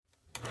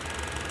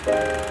Hi,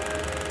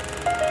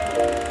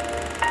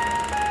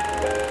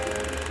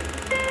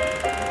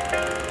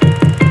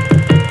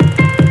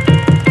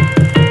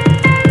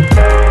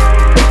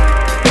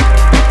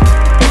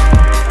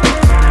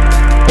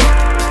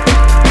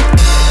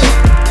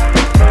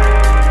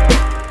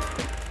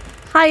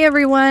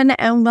 everyone,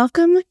 and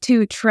welcome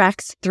to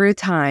Treks Through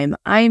Time.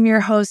 I am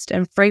your host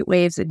and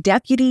FreightWaves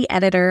Deputy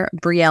Editor,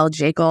 Brielle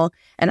Jekyll,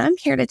 and I'm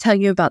here to tell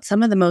you about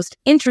some of the most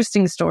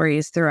interesting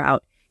stories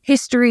throughout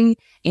history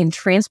in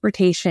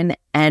transportation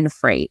and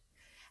freight.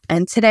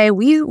 And today,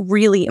 we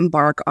really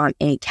embark on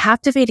a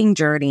captivating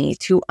journey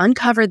to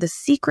uncover the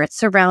secrets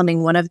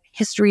surrounding one of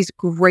history's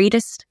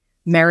greatest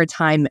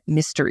maritime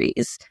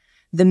mysteries,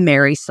 the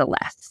Mary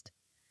Celeste.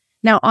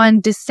 Now, on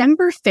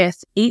December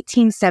 5th,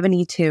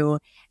 1872,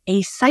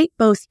 a sight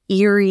both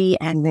eerie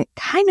and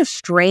kind of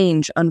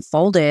strange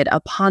unfolded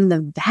upon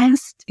the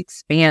vast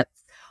expanse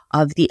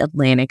of the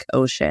Atlantic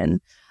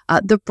Ocean.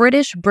 The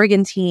British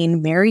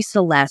brigantine Mary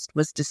Celeste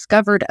was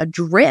discovered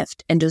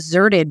adrift and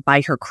deserted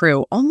by her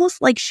crew,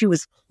 almost like she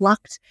was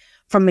plucked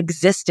from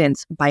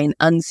existence by an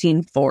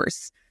unseen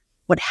force.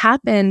 What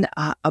happened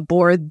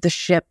aboard the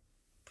ship?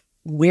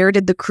 Where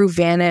did the crew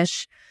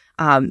vanish?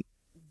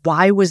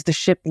 Why was the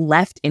ship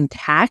left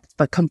intact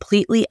but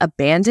completely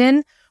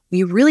abandoned?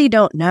 We really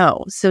don't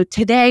know. So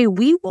today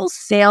we will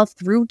sail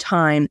through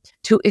time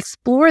to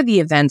explore the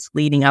events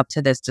leading up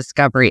to this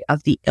discovery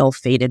of the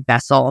ill-fated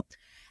vessel.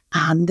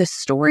 The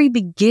story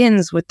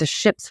begins with the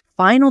ship's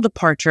final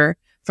departure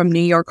from New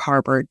York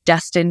Harbor,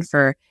 destined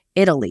for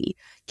Italy,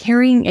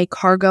 carrying a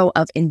cargo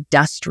of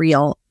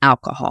industrial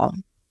alcohol.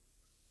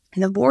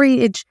 And the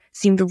voyage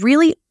seemed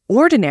really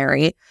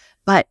ordinary,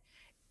 but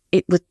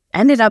it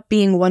ended up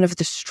being one of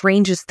the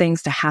strangest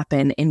things to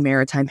happen in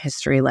maritime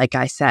history, like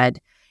I said.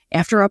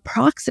 After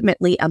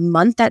approximately a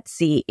month at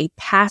sea, a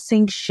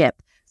passing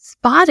ship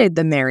spotted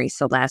the Mary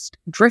Celeste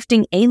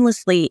drifting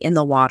aimlessly in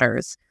the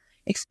waters,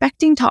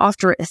 expecting to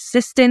offer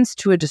assistance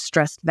to a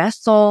distressed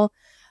vessel.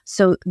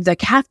 So the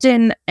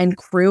captain and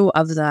crew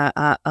of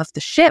the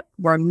ship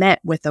were met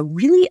with a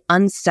really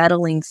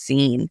unsettling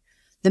scene.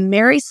 The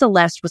Mary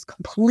Celeste was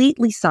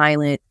completely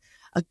silent,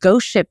 a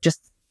ghost ship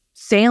just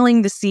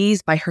sailing the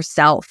seas by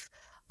herself,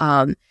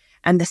 and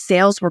the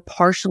sails were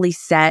partially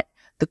set.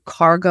 The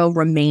cargo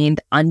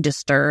remained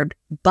undisturbed,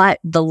 but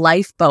the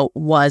lifeboat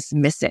was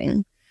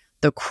missing.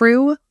 The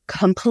crew,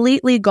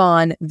 completely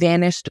gone,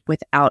 vanished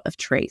without a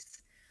trace.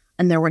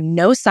 And there were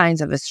no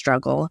signs of a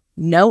struggle,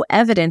 no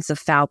evidence of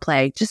foul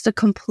play, just a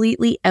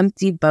completely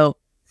empty boat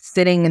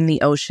sitting in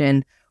the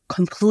ocean,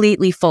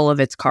 completely full of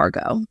its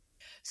cargo.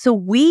 So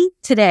we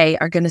today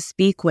are going to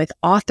speak with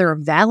author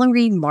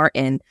Valerie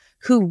Martin,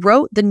 who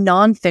wrote the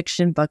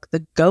nonfiction book,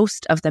 The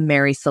Ghost of the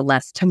Mary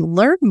Celeste, to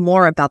learn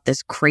more about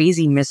this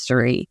crazy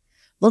mystery.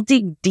 We'll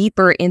dig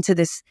deeper into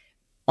this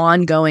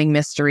ongoing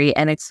mystery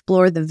and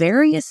explore the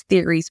various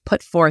theories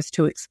put forth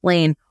to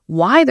explain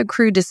why the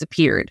crew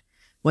disappeared.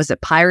 Was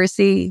it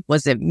piracy?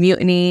 Was it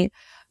mutiny?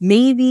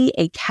 Maybe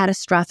a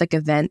catastrophic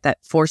event that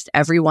forced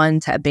everyone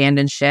to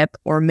abandon ship,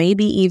 or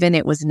maybe even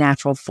it was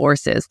natural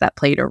forces that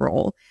played a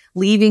role,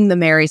 leaving the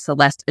Mary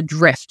Celeste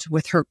adrift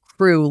with her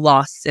crew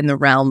lost in the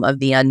realm of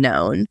the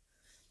unknown.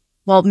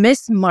 Well,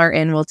 Miss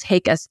Martin will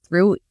take us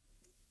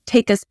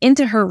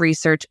into her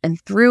research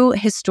and through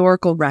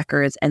historical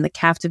records and the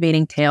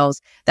captivating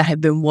tales that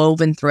have been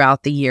woven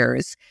throughout the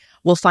years.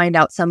 We'll find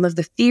out some of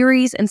the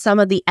theories and some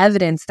of the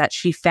evidence that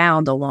she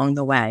found along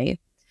the way.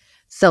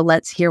 So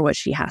let's hear what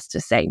she has to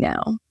say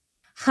now.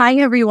 Hi,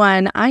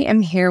 everyone. I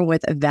am here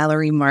with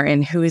Valerie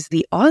Martin, who is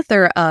the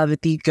author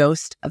of The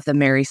Ghost of the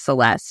Mary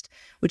Celeste,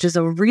 which is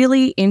a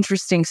really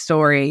interesting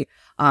story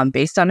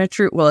based on it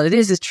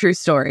is a true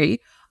story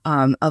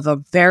of a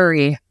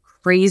very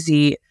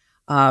crazy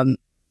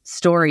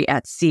story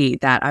at sea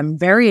that I'm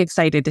very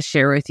excited to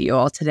share with you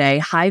all today.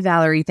 Hi,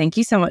 Valerie. Thank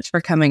you so much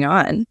for coming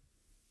on.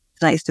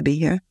 It's nice to be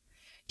here.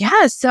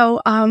 Yeah.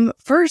 So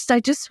first, I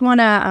just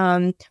want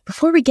to,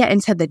 before we get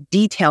into the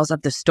details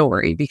of the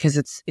story, because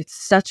it's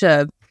such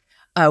a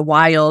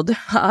wild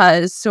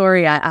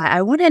story,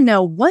 I want to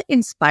know what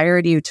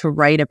inspired you to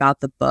write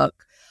about the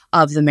book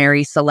of the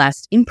Mary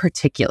Celeste in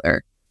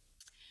particular.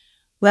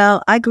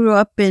 Well, I grew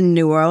up in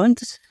New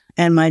Orleans,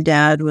 and my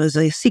dad was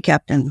a sea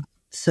captain,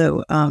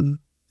 so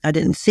I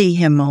didn't see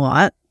him a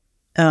lot.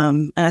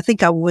 And I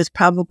think I was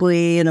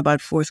probably in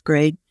about fourth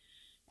grade,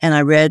 and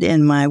I read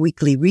in my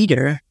weekly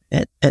reader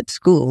at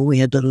school. We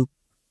had little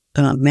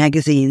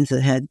magazines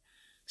that had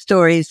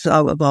stories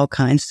of all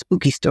kinds.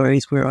 Spooky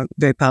stories were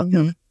very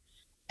popular. Mm-hmm.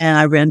 And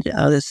I read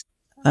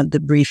the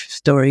brief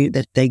story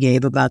that they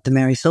gave about the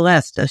Mary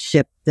Celeste, a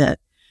ship that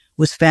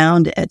was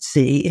found at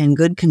sea in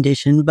good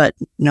condition, but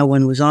no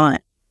one was on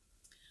it.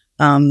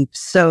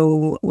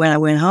 So when I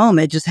went home,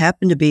 it just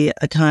happened to be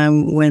a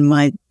time when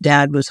my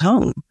dad was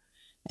home.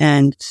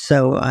 And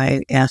so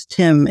I asked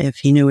him if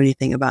he knew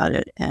anything about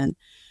it. And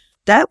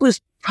that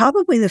was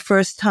probably the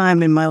first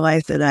time in my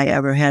life that I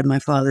ever had my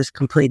father's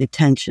complete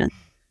attention.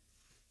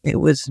 It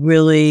was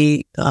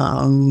really,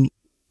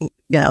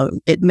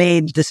 it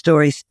made the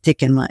story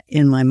stick in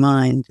my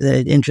mind that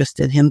it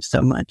interested him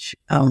so much.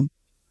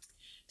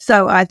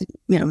 So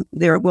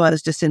there it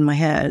was just in my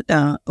head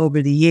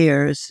over the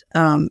years.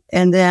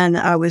 And then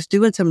I was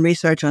doing some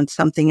research on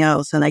something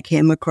else, and I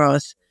came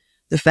across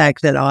the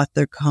fact that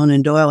Arthur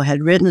Conan Doyle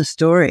had written a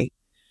story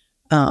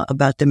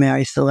about the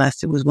Mary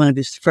Celeste. It was one of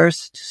his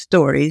first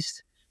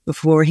stories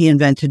before he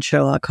invented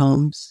Sherlock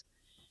Holmes.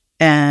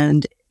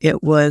 And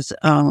it was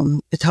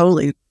a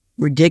totally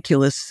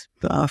ridiculous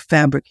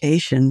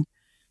fabrication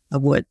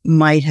of what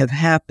might have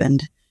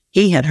happened.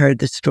 He had heard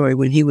the story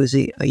when he was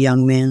a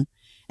young man,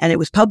 and it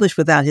was published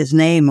without his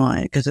name on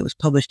it because it was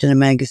published in a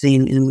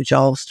magazine in which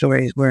all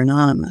stories were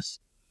anonymous.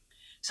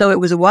 So it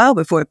was a while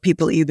before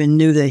people even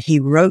knew that he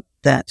wrote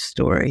that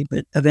story,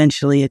 but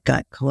eventually it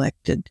got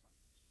collected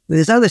with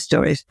his other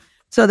stories.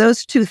 So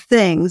those two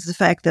things, the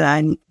fact that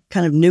I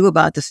kind of knew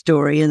about the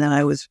story and that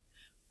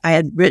I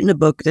had written a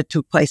book that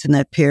took place in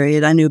that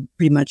period. I knew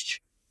pretty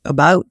much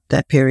about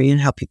that period,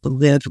 how people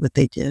lived, what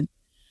they did.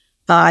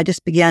 I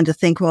just began to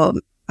think, well,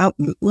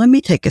 let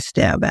me take a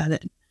stab at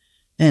it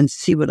and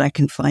see what I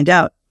can find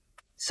out.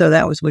 So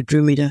that was what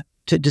drew me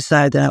to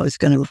decide that I was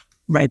going to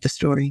write the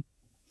story.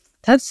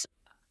 That's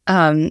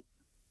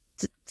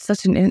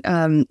such an.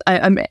 I'm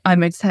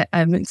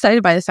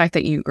excited by the fact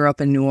that you grew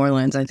up in New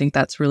Orleans. I think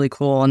that's really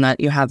cool, and that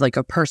you have like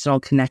a personal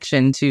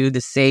connection to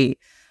the state.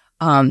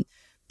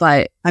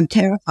 But I'm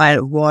terrified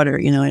of water,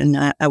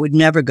 and I would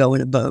never go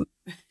in a boat.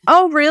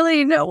 Oh,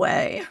 really? No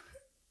way.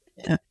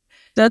 Yeah.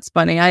 That's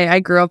funny. I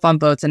grew up on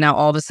boats, and now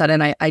all of a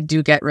sudden I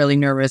do get really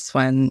nervous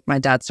when my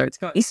dad starts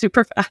going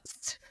super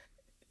fast.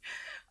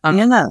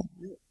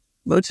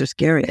 Boats are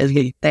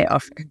scary. They are.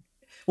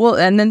 Well,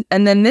 and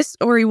then this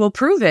story will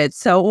prove it.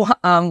 So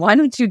why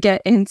don't you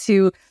get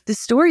into the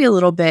story a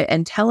little bit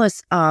and tell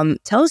us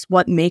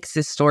what makes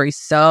this story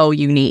so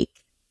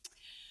unique?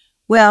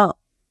 Well,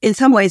 in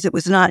some ways it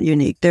was not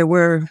unique. There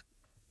were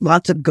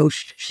lots of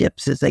ghost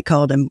ships, as they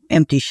called them,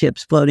 empty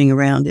ships floating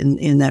around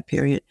in that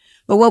period.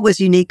 But what was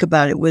unique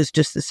about it was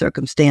just the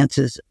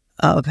circumstances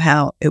of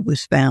how it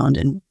was found,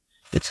 and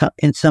it's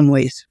in some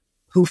ways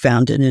who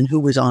found it and who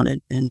was on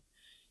it, and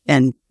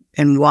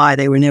why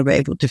they were never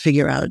able to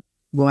figure out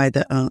why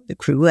the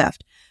crew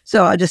left.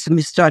 So let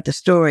me start the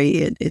story.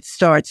 It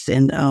starts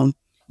it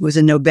was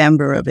in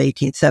November of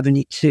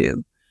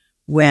 1872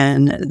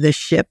 when the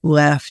ship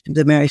left,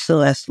 the Mary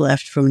Celeste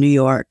left from New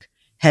York,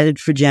 headed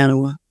for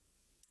Genoa.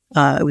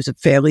 It was a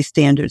fairly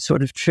standard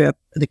sort of trip.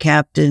 The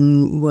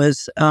captain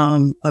was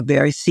a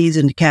very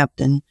seasoned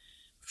captain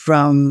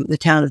from the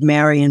town of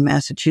Marion,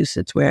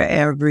 Massachusetts, where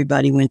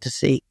everybody went to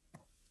sea.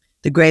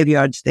 The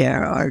graveyards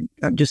there are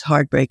just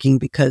heartbreaking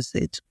because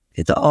it's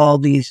all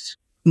these,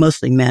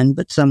 mostly men,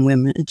 but some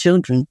women and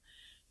children.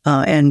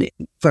 And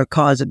for a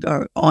cause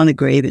or on the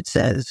grave, it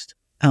says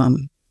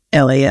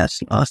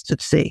LAS, lost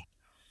at sea.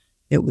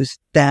 It was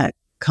that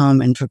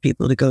common for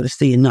people to go to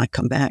sea and not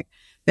come back.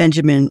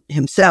 Benjamin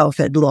himself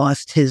had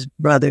lost his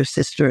brother,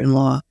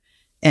 sister-in-law,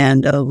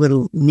 and a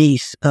little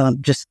niece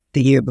just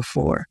the year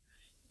before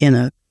in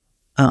a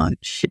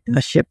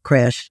ship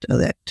crash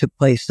that took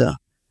place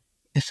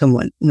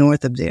somewhat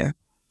north of there.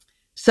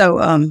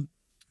 So,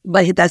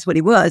 but that's what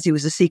he was. He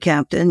was a sea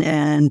captain,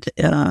 and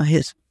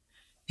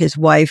his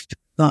wife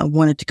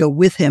wanted to go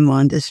with him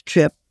on this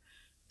trip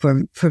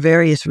for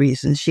various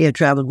reasons. She had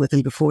traveled with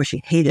him before.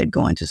 She hated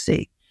going to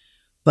sea,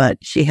 but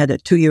she had a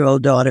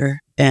 2-year-old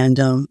daughter and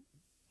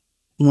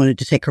wanted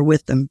to take her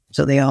with them.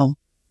 So they all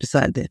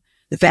decided that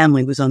the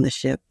family was on the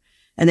ship,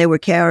 and they were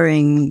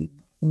carrying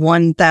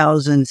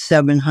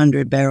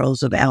 1,700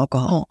 barrels of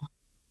alcohol.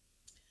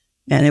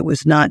 And it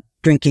was not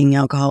drinking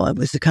alcohol. It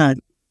was the kind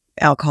of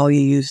alcohol you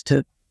use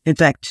to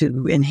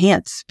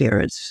enhance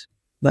spirits,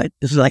 but it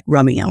was like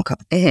rummy alcohol.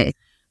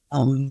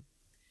 And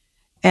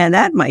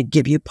that might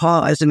give you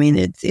pause. I mean,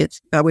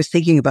 it's. I was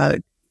thinking about,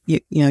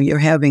 you're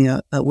having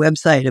a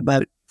website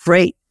about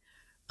freight.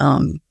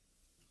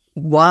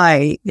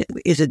 Why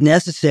is it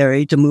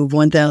necessary to move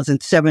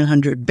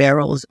 1,700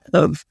 barrels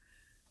of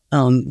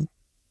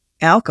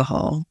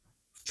alcohol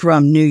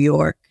from New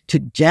York to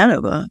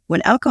Geneva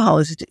when alcohol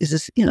is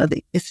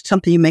it's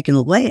something you make in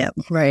a lab,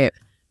 right?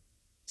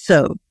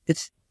 So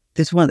it's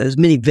one of those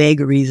many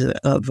vagaries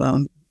of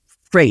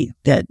freight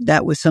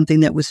that was something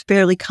that was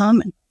fairly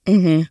common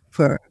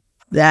for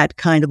that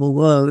kind of a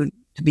load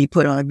to be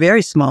put on a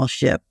very small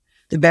ship.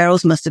 The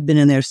barrels must have been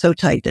in there so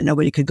tight that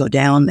nobody could go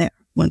down there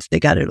once they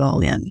got it all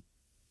in,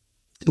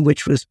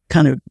 which was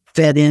kind of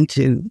fed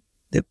into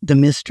the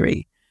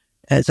mystery,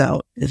 as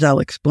I'll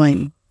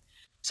explain.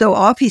 So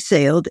off he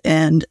sailed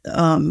and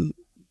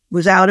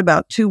was out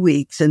about 2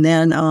 weeks. And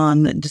then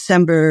on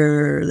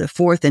December the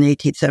 4th in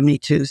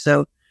 1872,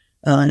 so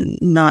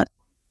not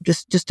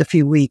just a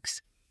few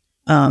weeks,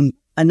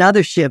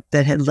 another ship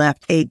that had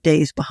left 8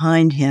 days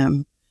behind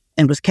him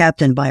and was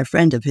captained by a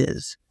friend of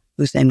his,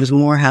 whose name was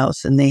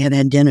Morehouse, and they had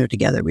had dinner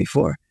together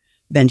before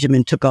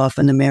Benjamin took off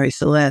on the Mary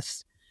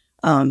Celeste,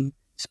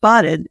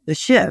 spotted the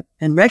ship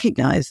and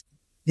recognized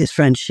his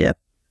friend's ship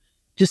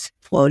just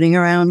floating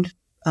around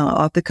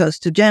off the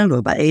coast of Genoa,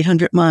 about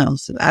 800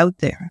 miles out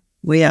there,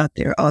 way out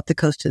there, off the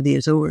coast of the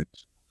Azores.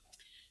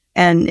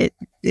 And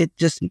it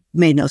just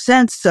made no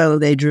sense. So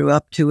they drew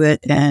up to it,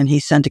 and he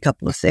sent a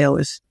couple of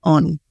sailors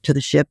on to the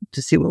ship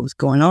to see what was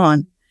going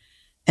on.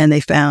 And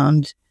they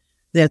found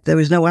that there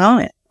was no one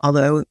on it,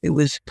 although it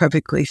was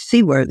perfectly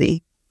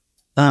seaworthy.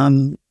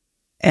 And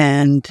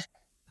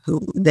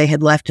they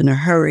had left in a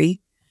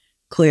hurry.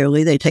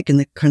 Clearly, they'd taken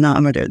the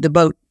chronometer.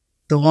 The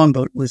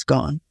longboat was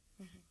gone.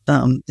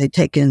 They'd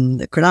taken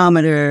the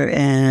chronometer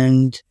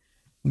and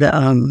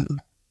the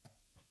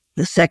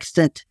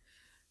sextant.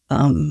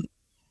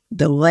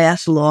 The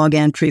last log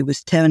entry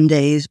was 10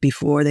 days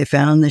before they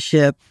found the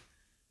ship.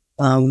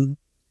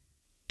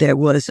 There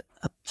was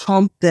a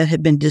pump that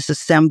had been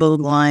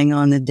disassembled lying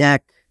on the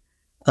deck,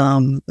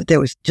 but there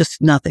was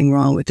just nothing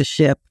wrong with the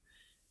ship.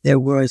 There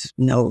was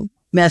no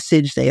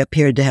message. They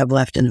appeared to have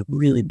left in a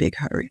really big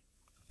hurry.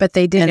 But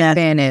they didn't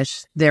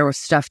vanish. There was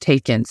stuff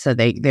taken, so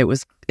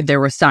there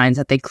were signs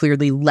that they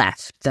clearly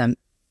left them.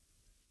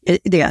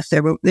 Yes,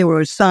 there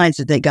were signs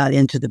that they got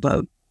into the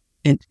boat.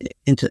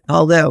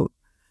 Although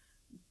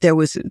there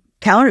was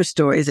counter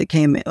stories that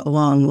came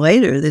along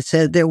later that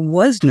said there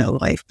was no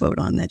lifeboat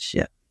on that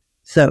ship.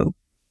 So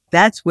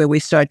that's where we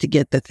start to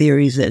get the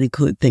theories that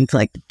include things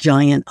like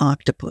giant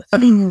octopus.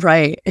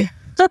 Right.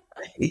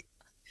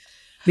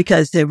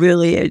 Because it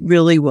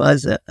really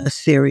was a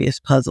serious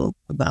puzzle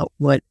about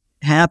what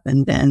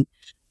happened, and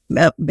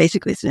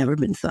basically it's never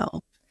been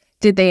solved.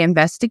 Did they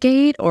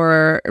investigate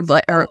or?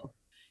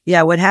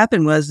 Yeah, what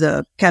happened was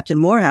Captain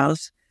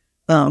Morehouse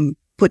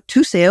put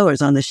 2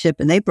 sailors on the ship,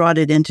 and they brought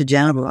it into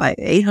Genoa,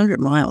 800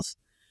 miles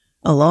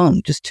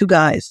alone, just 2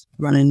 guys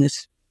running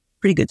this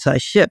pretty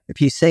good-sized ship. If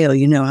you sail,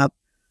 you know how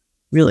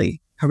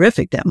really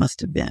horrific that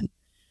must have been.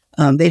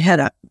 They'd had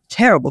a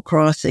terrible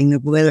crossing. The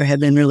weather had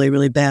been really,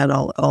 really bad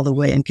all the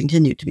way and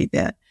continued to be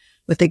bad.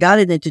 But they got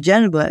it into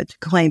Genoa to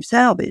claim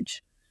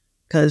salvage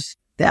because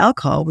the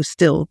alcohol was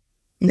still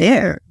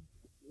there,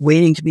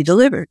 waiting to be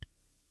delivered.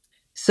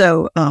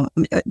 So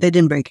they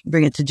didn't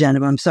bring it to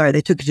Genoa. I'm sorry.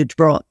 They took it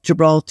to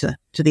Gibraltar,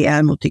 to the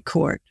Admiralty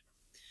Court.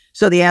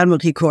 So the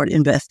Admiralty Court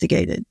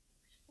investigated.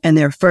 And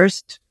their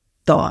first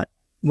thought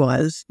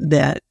was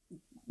that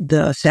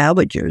the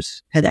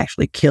salvagers had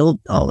actually killed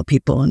all the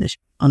people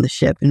on the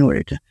ship in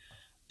order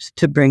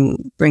to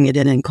bring it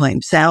in and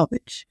claim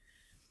salvage,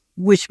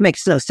 which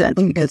makes no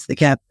sense because the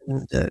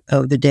captain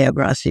of the Dea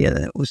Gracia,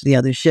 that was the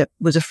other ship,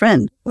 was a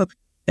friend of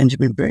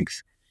Benjamin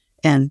Briggs.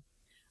 And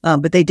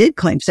but they did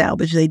claim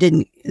salvage. They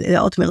didn't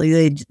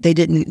ultimately. They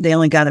didn't. They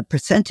only got a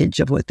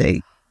percentage of what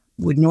they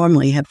would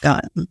normally have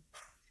gotten.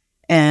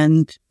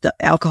 And the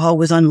alcohol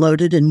was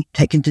unloaded and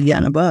taken to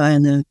Genoa,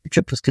 and the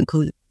trip was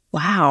concluded.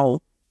 Wow.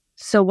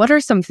 So what are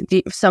some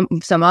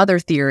other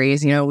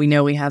theories? You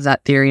know we have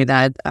that theory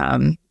that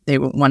they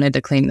wanted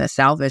to claim the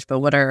salvage, but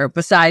what are,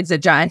 besides the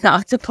giant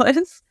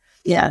octopus?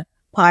 Yeah,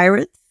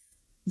 pirates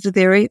is a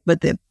theory,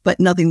 but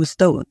nothing was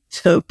stolen,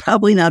 so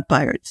probably not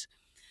pirates.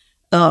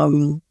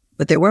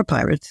 But there were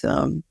pirates.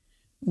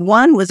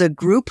 One was a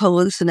group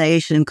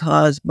hallucination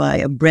caused by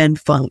a bread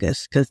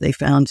fungus because they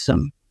found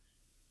some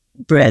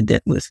bread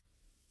that was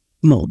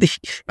moldy.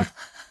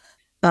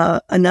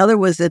 Another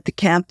was that the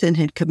captain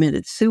had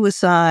committed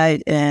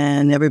suicide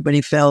and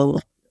everybody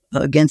fell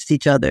against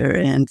each other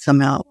and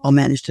somehow all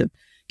managed to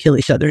kill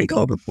each other and go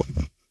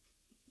overboard.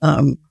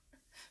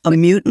 A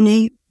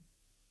mutiny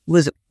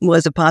was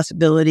a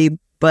possibility,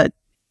 but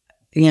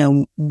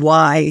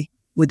why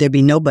would there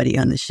be nobody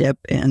on the ship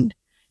and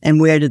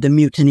where did the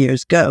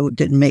mutineers go?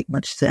 Didn't make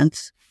much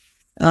sense.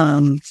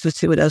 So let's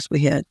see what else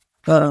we had.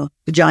 The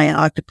giant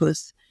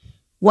octopus.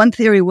 One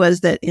theory was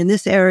that in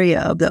this area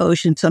of the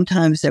ocean,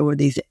 sometimes there were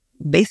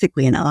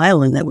basically an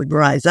island that would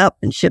rise up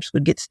and ships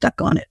would get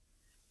stuck on it.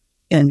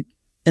 And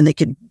they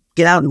could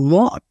get out and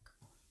walk.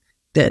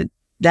 That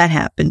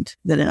happened,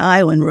 that an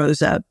island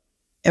rose up.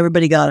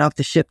 Everybody got off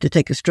the ship to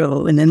take a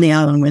stroll, and then the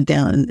island went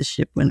down and the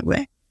ship went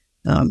away.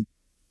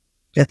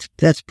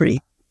 That's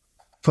pretty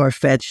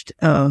far-fetched.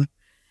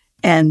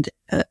 And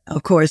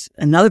of course,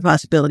 another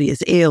possibility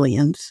is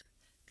aliens.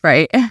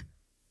 Right.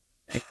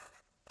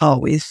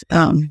 Always.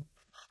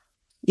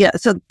 Yeah.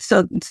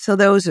 So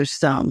those are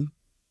some.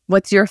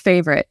 What's your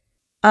favorite?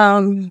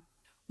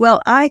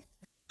 Well, I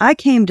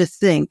came to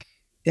think,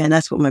 and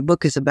that's what my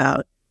book is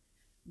about,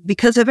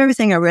 because of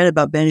everything I read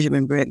about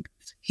Benjamin Briggs.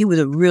 He was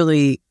a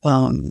really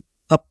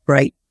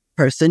upright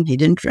person. He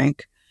didn't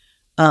drink,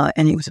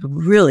 and he was a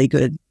really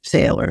good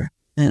sailor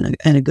and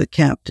a good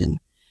captain.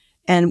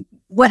 And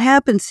what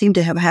happened seemed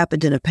to have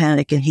happened in a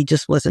panic, and he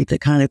just wasn't the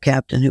kind of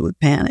captain who would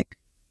panic.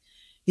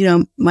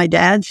 My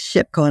dad's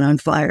ship caught on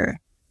fire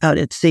out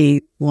at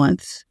sea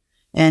once,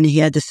 and he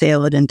had to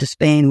sail it into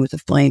Spain with the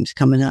flames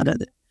coming out of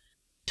the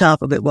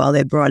top of it while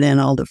they brought in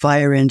all the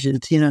fire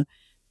engines.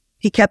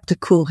 He kept a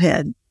cool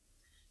head.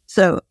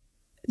 So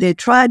they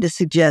tried to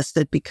suggest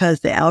that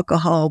because the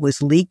alcohol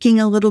was leaking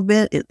a little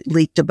bit, it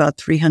leaked about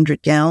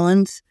 300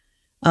 gallons,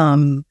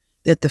 that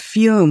the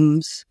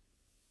fumes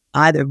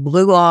either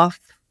blew off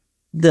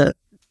the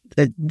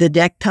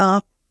deck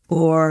top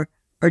or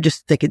or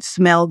just they could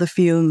smell the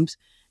fumes,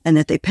 and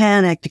that they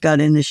panicked, got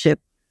in the ship,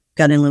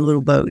 got in a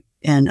little boat,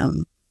 and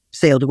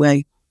sailed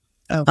away.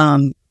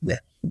 Oh.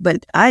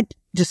 But I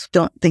just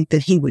don't think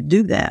that he would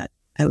do that.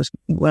 That was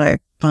what I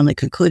finally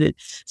concluded.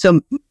 So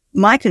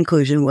my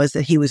conclusion was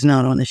that he was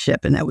not on the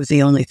ship, and that was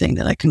the only thing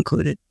that I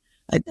concluded.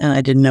 And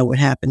I didn't know what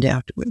happened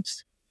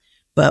afterwards.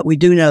 But we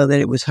do know that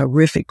it was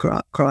horrific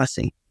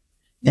crossing,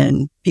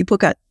 and people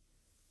got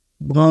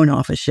blown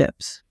off of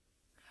ships.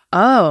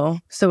 Oh,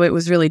 so it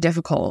was really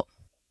difficult.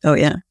 Oh,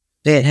 yeah.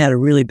 They had had a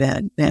really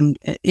bad. And,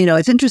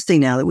 it's interesting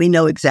now that we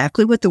know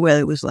exactly what the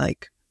weather was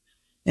like,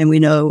 and we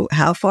know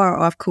how far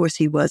off course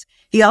he was.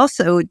 He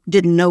also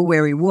didn't know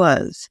where he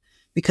was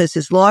because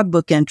his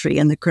logbook entry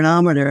and the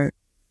chronometer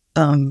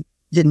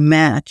didn't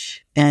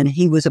match, and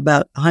he was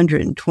about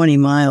 120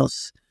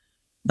 miles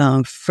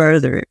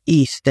further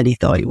east than he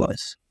thought he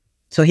was.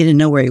 So he didn't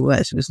know where he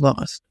was. He was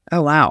lost.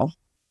 Oh, wow.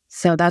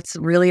 So that's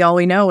really all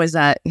we know is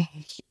that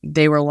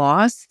they were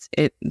lost.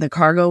 The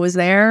cargo was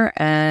there,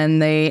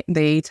 and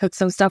they took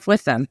some stuff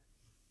with them.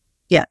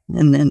 Yeah,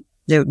 and then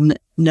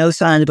no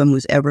sign of him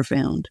was ever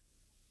found.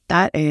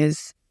 That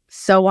is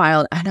so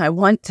wild, and I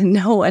want to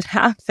know what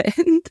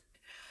happened.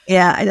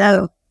 Yeah, I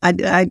know.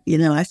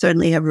 I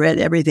certainly have read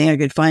everything I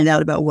could find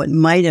out about what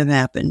might have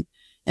happened,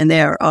 and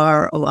there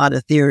are a lot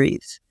of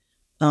theories.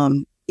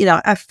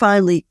 I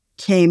finally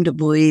came to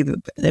believe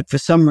that for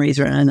some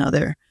reason or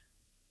another,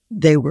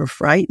 they were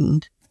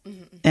frightened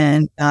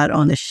and got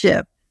on the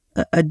ship.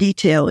 A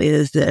detail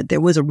is that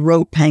there was a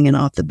rope hanging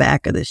off the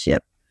back of the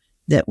ship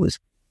that was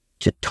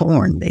just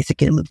torn.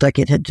 Basically, it looked like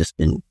it had just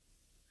been,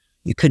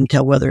 you couldn't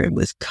tell whether it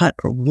was cut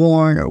or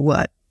worn or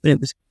what, but it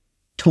was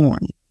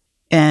torn.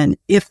 And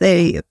if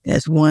they,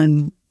 as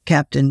one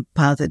captain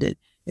posited,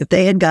 if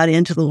they had got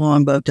into the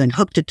longboat and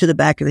hooked it to the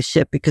back of the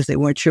ship because they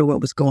weren't sure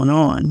what was going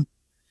on,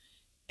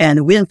 and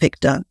the wind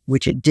picked up,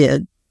 which it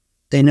did,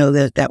 they know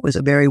that that was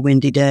a very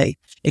windy day.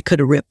 It could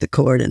have ripped the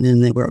cord, and then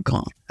they were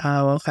gone.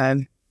 Oh,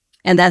 okay.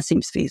 And that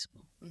seems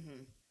feasible.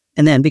 Mm-hmm.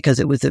 And then because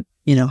it was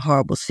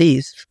horrible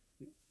seas,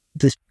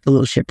 the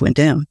little ship went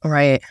down.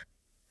 Right.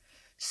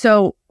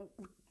 So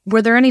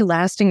were there any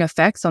lasting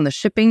effects on the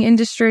shipping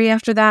industry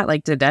after that?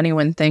 Like, did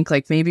anyone think,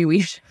 like, maybe we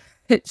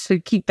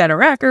should keep better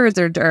records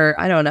or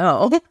I don't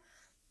know.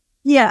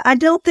 Yeah, I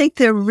don't think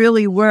there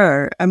really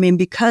were. I mean,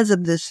 because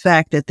of this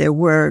fact that there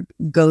were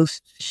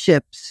ghost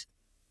ships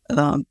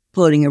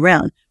floating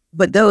around,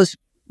 but those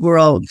were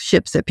all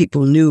ships that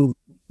people knew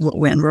what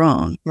went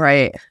wrong.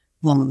 Right.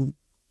 And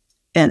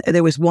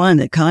there was one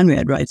that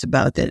Conrad writes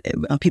about that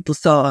people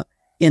saw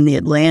in the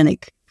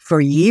Atlantic for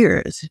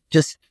years,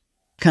 just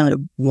kind of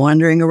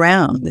wandering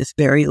around this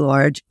very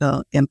large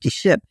empty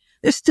ship.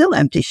 There's still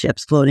empty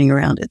ships floating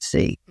around at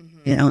sea.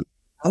 Mm-hmm.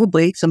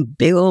 Probably some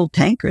big old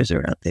tankers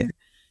are out there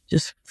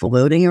just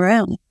floating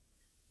around.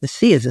 The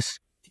sea is a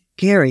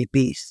scary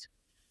beast.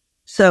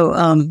 So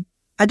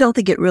I don't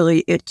think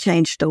it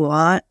changed a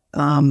lot.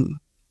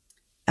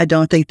 I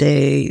don't think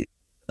they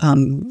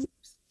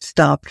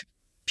stopped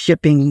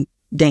shipping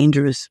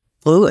dangerous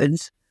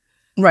fluids.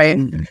 Right.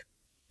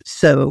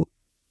 So,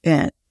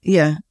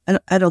 yeah,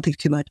 I don't think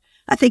too much.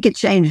 I think it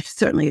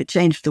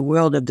changed the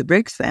world of the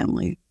Briggs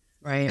family.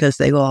 Right. Because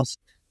they lost,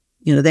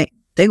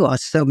 they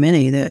lost so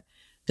many.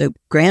 The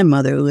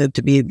grandmother lived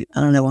to be,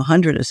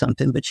 100 or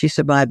something, but she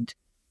survived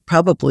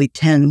probably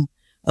 10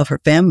 of her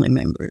family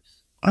members.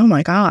 Oh,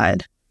 my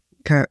God.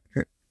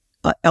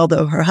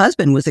 Although her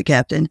husband was a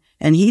captain,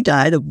 and he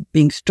died of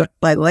being struck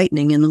by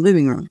lightning in the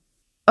living room.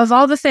 Of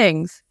all the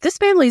things, this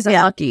family's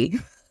unlucky.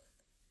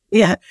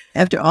 Yeah.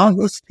 After all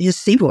his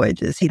sea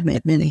voyages, he'd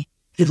made many.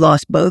 He'd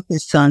lost both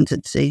his sons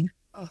at sea.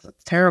 Oh,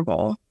 that's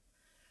terrible.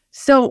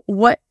 So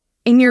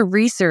in your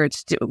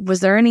research,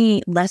 was there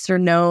any lesser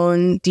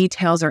known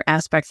details or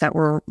aspects that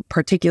were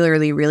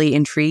particularly really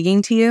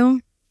intriguing to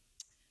you?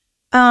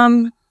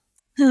 Let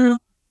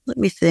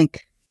me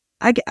think.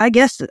 I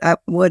guess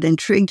what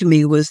intrigued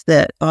me was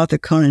that Arthur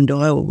Conan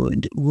Doyle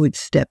would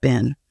step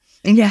in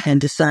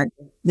and decide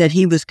that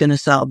he was going to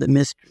solve the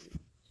mystery.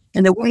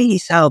 And the way he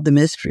solved the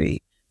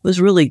mystery was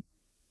really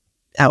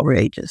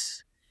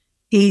outrageous.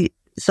 He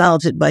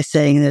solves it by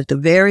saying that at the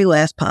very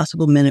last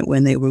possible minute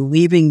when they were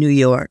leaving New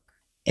York,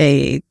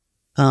 a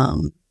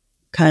kind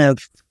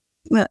of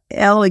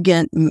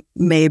elegant,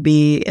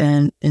 maybe,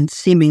 and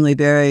seemingly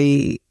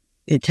very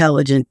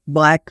intelligent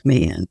black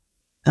man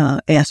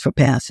asked for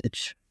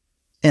passage,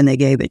 and they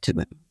gave it to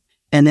him.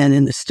 And then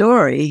in the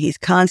story, he's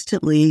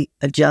constantly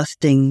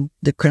adjusting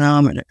the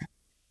chronometer,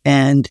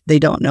 and they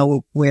don't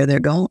know where they're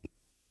going.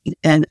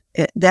 And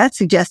that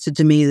suggested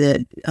to me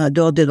that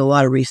Doyle did a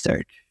lot of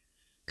research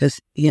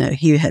because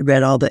he had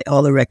read all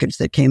the records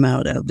that came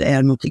out of the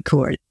Admiralty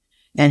Court,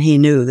 and he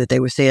knew that they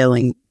were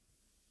sailing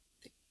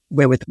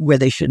where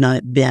they should not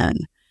have been,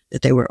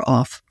 that they were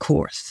off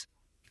course.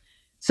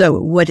 So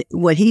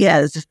what he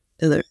has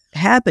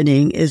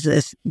happening is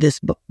this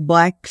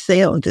black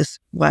sailor, this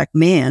black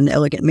man,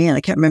 elegant man,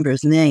 I can't remember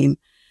his name,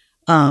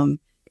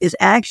 is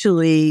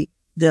actually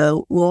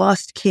the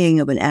lost king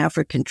of an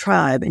African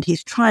tribe, and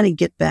he's trying to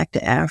get back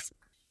to Africa.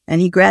 And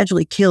he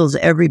gradually kills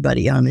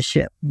everybody on the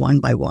ship one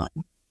by one,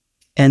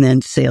 and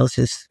then sails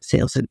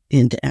it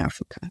into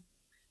Africa.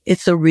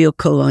 It's a real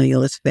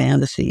colonialist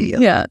fantasy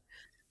of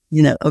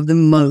the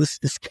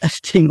most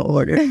disgusting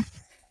order.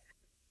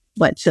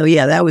 But so,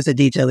 yeah, that was a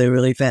detail that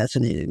really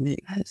fascinated me.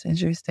 That's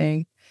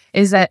interesting.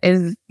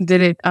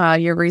 Did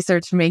your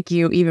research make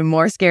you even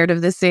more scared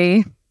of the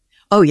sea?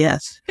 Oh,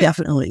 yes,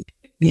 definitely.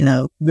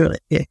 Really,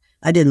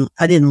 I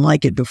didn't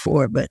like it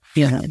before, but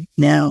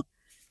now,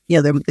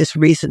 this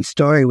recent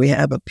story we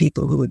have of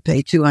people who would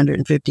pay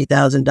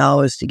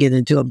 $250,000 to get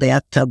into a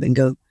bathtub and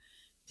go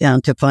down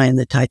to find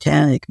the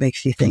Titanic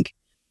makes you think,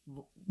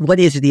 what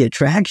is the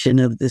attraction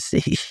of the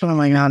sea? Oh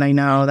my God, I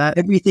know that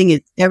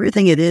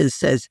everything it is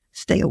says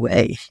stay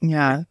away.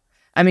 Yeah.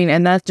 I mean,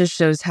 and that just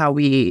shows how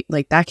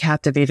that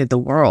captivated the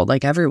world.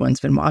 Like, everyone's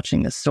been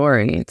watching this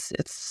story.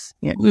 It's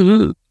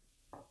mm-hmm.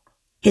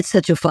 It's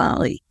such a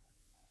folly,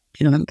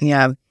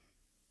 Yeah.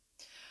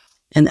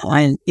 And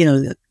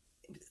the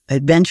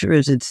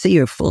adventurers at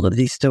sea are full of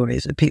these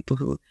stories of people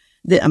who,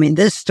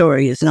 this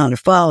story is not a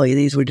folly.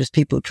 These were just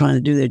people trying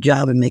to do their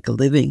job and make a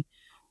living.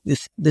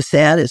 The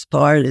saddest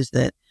part is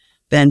that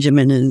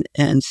Benjamin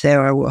and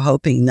Sarah were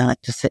hoping that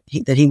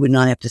he would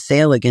not have to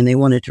sail again. They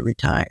wanted to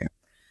retire.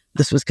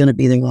 This was going to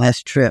be their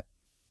last trip.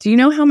 Do you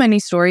know how many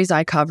stories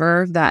I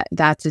cover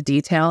that's a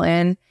detail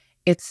in?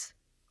 It's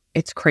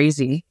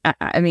crazy.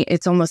 I mean,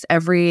 it's almost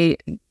every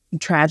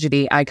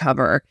tragedy I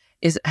cover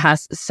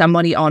has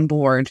somebody on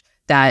board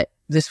that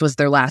this was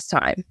their last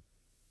time.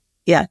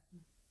 Yeah.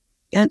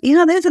 And,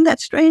 isn't that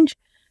strange?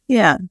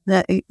 Yeah,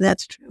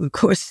 that's true. Of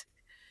course,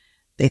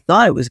 they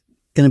thought it was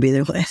going to be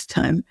their last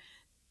time.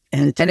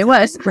 And it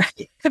was.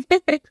 Right.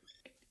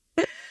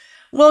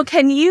 Well,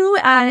 can you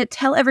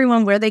tell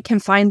everyone where they can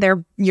find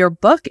your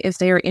book if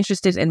they are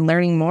interested in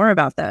learning more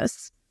about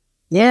this?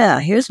 Yeah,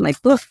 here's my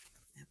book.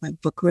 My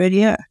book right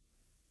here.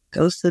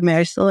 Ghost of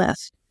Mary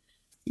Celeste.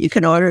 You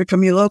can order it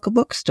from your local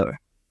bookstore.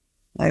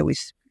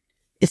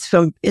 It's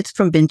from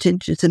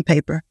Vintage. It's in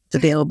paper. It's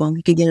available.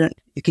 You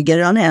can get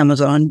it on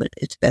Amazon, but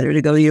it's better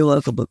to go to your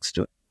local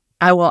bookstore.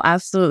 I will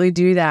absolutely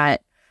do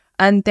that.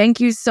 And thank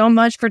you so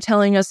much for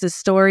telling us this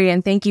story,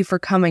 and thank you for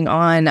coming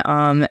on.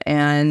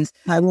 And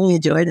I really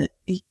enjoyed it.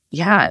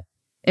 Yeah,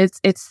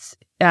 it's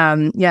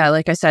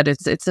like I said,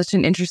 it's such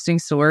an interesting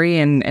story,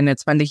 and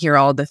it's fun to hear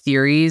all the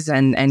theories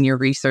and your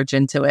research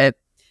into it.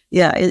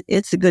 Yeah,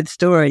 it's a good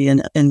story,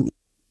 and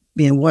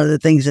one of the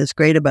things that's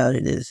great about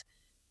it is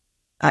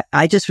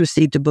I just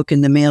received a book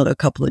in the mail a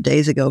couple of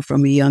days ago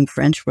from a young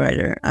French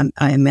writer.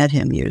 I met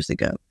him years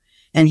ago,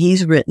 and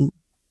he's written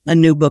a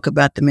new book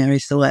about the Mary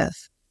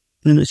Celeste.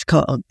 And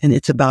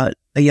it's about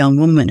a young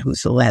woman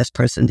who's the last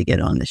person to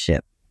get on the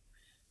ship,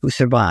 who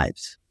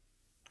survives.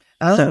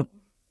 Oh, so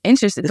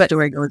interesting. The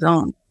story goes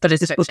on. But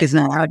this book is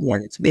not out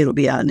yet. It'll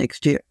be out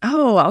next year.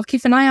 Oh, I'll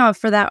keep an eye out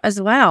for that as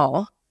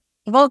well.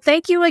 Well,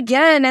 thank you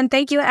again. And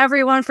thank you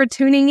everyone for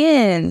tuning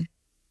in.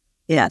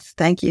 Yes,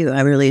 thank you.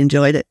 I really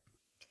enjoyed it.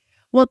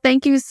 Well,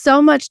 thank you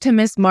so much to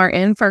Miss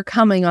Martin for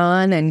coming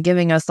on and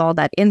giving us all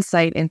that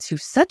insight into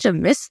such a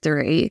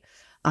mystery.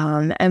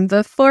 And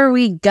before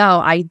we go,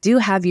 I do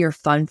have your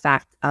fun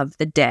fact of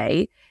the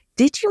day.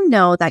 Did you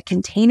know that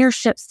container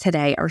ships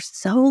today are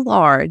so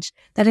large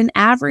that an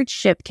average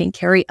ship can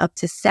carry up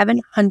to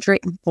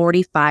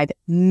 745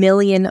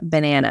 million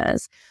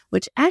bananas,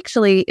 which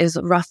actually is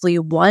roughly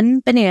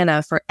one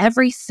banana for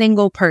every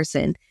single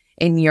person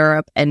in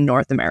Europe and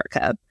North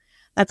America?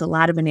 That's a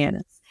lot of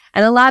bananas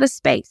and a lot of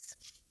space.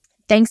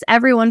 Thanks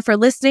everyone for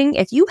listening.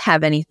 If you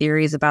have any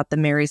theories about the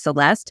Mary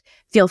Celeste,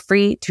 feel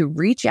free to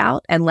reach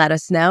out and let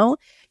us know.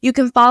 You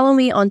can follow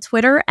me on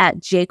Twitter at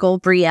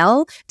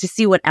JakelBrielle to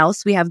see what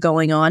else we have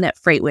going on at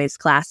Freightwaves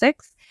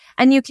Classics.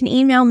 And you can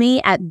email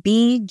me at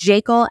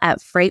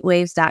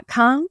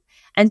bjakel@freightwaves.com.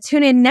 And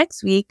tune in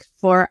next week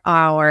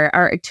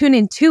tune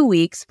in 2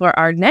 weeks for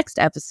our next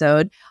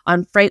episode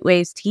on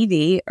Freightwaves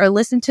TV, or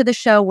listen to the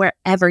show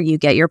wherever you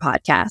get your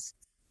podcasts.